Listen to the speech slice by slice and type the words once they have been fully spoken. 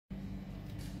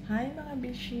Hi mga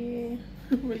bishi!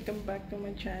 Welcome back to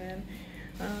my channel.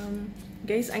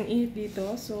 Guys, ang init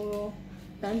dito. So,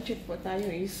 time check po tayo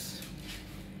is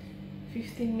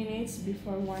 15 minutes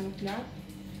before 1 o'clock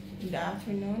in the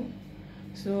afternoon.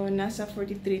 So, nasa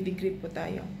 43 degree po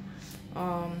tayo.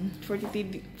 43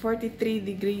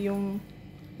 degree yung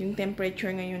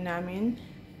temperature ngayon namin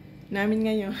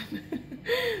ngayon.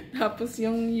 Tapos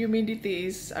yung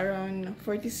humidity is around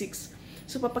 46.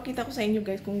 So, papakita ko sa inyo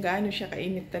guys kung gaano siya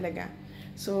kainit talaga.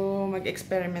 So,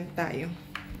 mag-experiment tayo.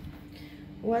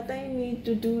 What I need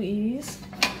to do is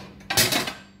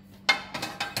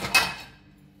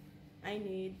I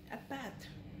need a pot.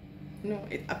 No,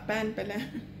 a pan pala.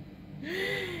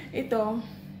 Ito,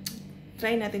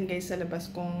 try natin guys sa labas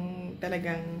kung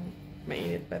talagang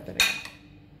mainit pa talaga.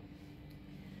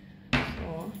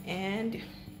 So, and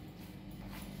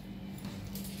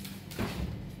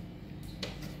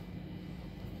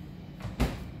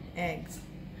eggs.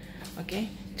 Okay?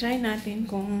 Try natin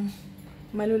kung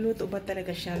maluluto ba talaga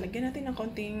siya. Lagyan natin ng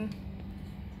konting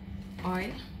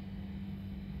oil.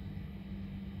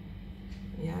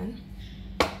 Ayan.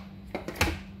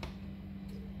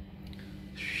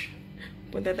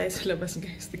 Punta tayo sa labas,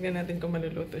 guys. Tignan natin kung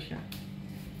maluluto siya.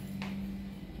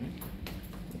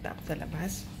 Punta ako sa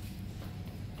labas.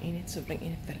 Init. Sobrang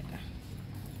init talaga.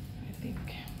 I think.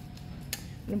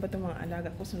 Ano ba itong mga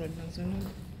alaga ko? Sunod ng sunod.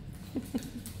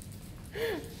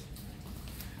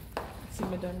 Si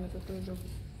madam natutulog.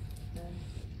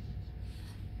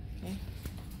 Okay.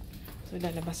 So,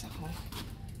 lalabas ako.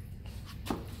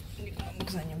 Hindi ko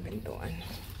buksan yung pintuan.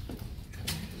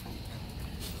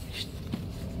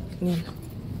 Yan.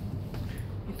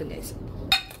 Ito guys.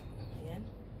 Ayan.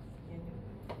 Ayan.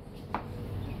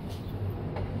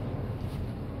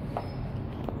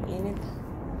 Init.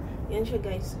 Yan siya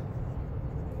guys.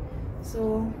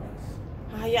 So,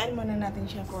 hahayaan muna natin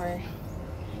siya for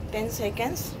 10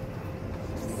 seconds.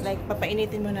 Like,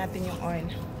 papainitin mo natin yung oil.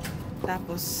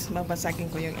 Tapos,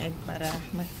 babasagin ko yung egg para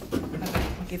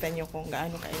makita nyo kung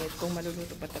gaano kainit. Kung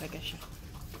maluluto pa talaga siya.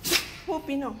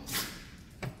 Hopi, no?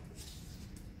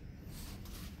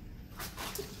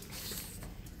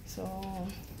 So,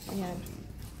 ayan.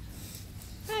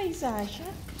 Hi, Sasha.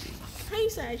 Hi,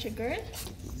 Sasha, girl.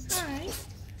 Hi.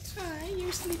 Hi,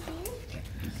 you're sleeping?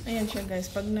 Ayan siya guys,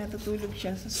 pag natutulog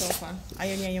siya sa sofa,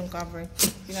 ayaw niya yung cover,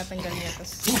 tinatanggal niya,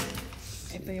 tapos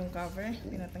ito yung cover,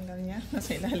 tinatanggal niya,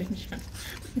 nasa ilalim siya.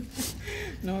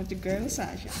 Naughty girl,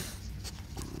 Sasha.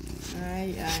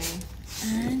 Ay.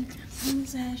 And,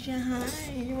 Sasha, hi,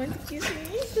 you want to kiss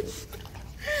me?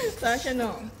 Sasha,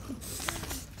 no.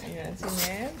 Ayan, si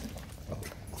Ned.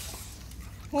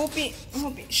 Hopi,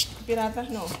 shh, pirata,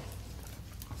 no.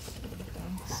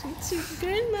 Sweet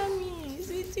girl, mommy.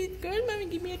 Sweet girl, mommy.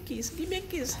 Give me a kiss. Give me a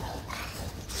kiss.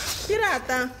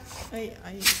 Pirata. Ay.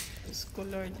 Diyos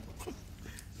Lord.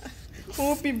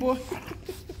 Hopi boy.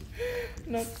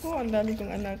 Naku, ang dami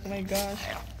kong anak. My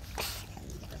gosh.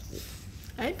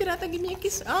 Ay, pirata, give me a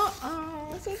kiss. Oh,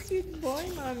 so sweet boy,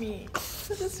 mommy.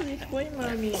 Such a sweet boy,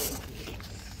 mommy.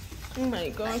 Oh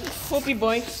my God. Hopi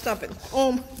boy, stop it.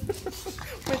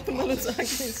 May tumalon sa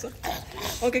akin.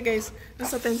 Okay guys,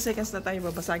 nasa 10 seconds na tayo.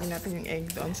 Babasagin natin yung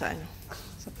egg doon sa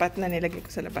sa pot na nilagay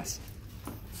ko sa labas.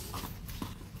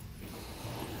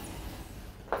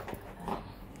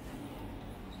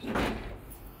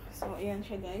 So, ayan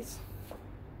siya guys.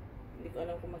 Hindi ko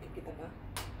alam kung makikita ka.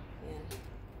 Ayan.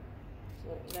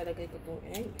 So, ilalagay ko itong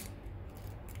egg.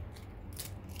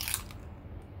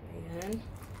 Ayan.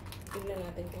 Tignan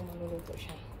natin kung maluluto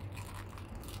siya.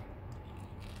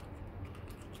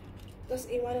 Tapos,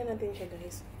 iwanan natin siya,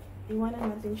 guys.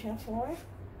 Iwanan natin siya for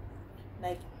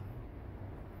like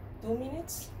 2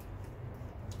 minutes.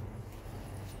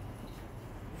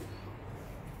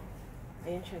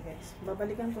 Ayan siya, guys.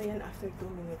 Babalikan ko yan after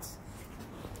 2 minutes.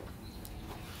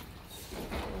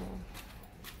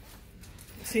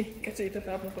 Kasi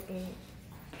itatapon ko itong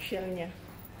shell niya.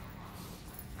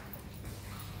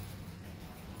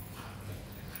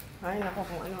 Ay, nako,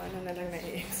 kung ano-ano na lang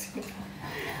na-i-exit.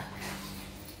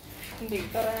 Hindi,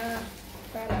 para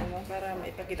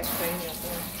maipakita ko sa inyo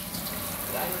kung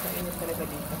gaano kainit talaga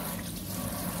dito.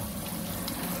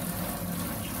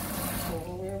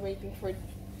 So, we're waiting for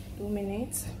 2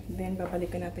 minutes. Then,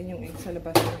 babalikan natin yung egg sa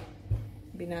labas na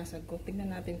binasag ko.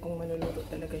 Tignan natin kung maluluto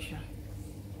talaga siya.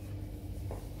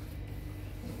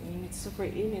 Init, super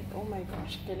init. Oh my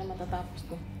gosh, kailan matatapos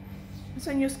to?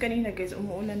 Sa news kanina guys,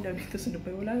 umuulan daw dito sa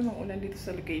Dubai. Wala namang ulan dito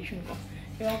sa location ko.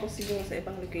 Ewan ko siguro sa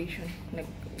ibang location.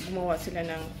 Gumawa sila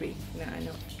ng fake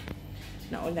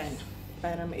na ulan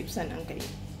para maibsan ang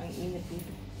init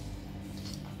dito.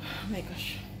 Oh my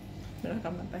gosh.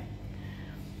 Nakakamatay.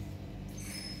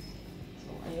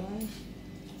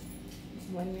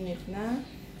 1 minute na.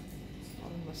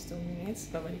 Almost 2 minutes.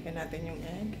 Babalikan natin yung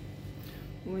egg.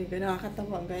 Uy,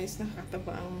 nakakatawa guys.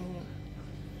 Nakakatawa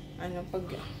ang pag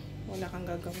wala kang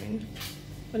gagawin.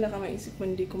 Wala kang maisip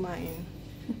kundi kumain.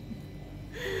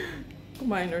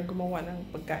 Kumain or gumawa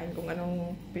ng pagkain kung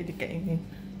anong pwede kainin.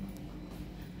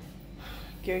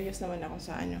 Curious naman ako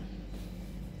sa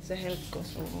sa health ko.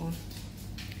 So,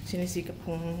 sinisikap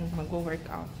kong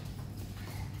mag-workout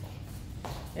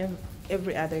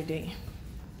every other day.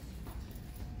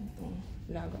 Itong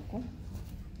laga ko.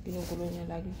 Pinukulo niya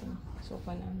lagi itong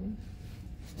sofa namin.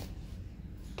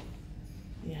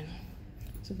 Ayan.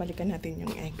 So, balikan natin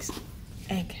yung egg.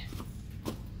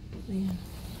 Ayan.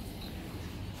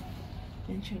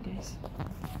 Ayan siya, guys.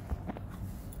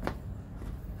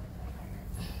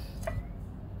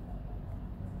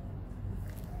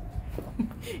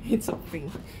 It's a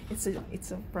prank.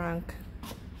 It's a prank.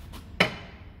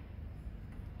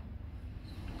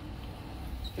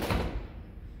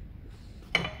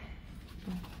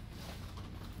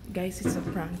 Guys, it's a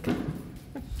prank.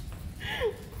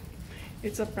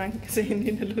 It's a prank kasi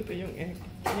hindi naluto yung egg.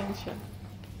 Ayan siya.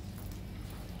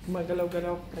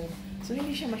 Gumagalaw-galaw pa rin. So,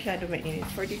 hindi siya masyado mainit.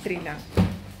 43 lang.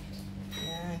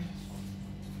 Ayan.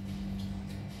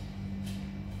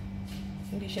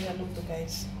 Hindi siya naluto,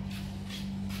 guys.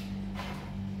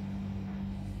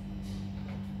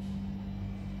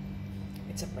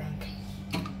 It's a prank.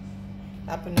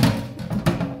 Tapon na.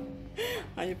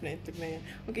 Ayop na itlog na yan.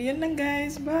 Okay, yan lang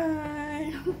guys. Bye!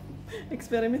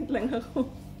 Experiment lang ako.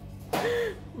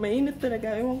 Mainit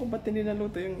talaga. Ewan ko ba't hindi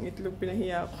naluto yung itlog.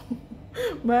 Pinahiya ako.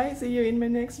 Bye! See you in my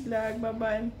next vlog.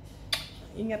 Bye-bye!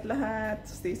 Ingat lahat.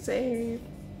 Stay safe.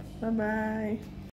 Bye-bye!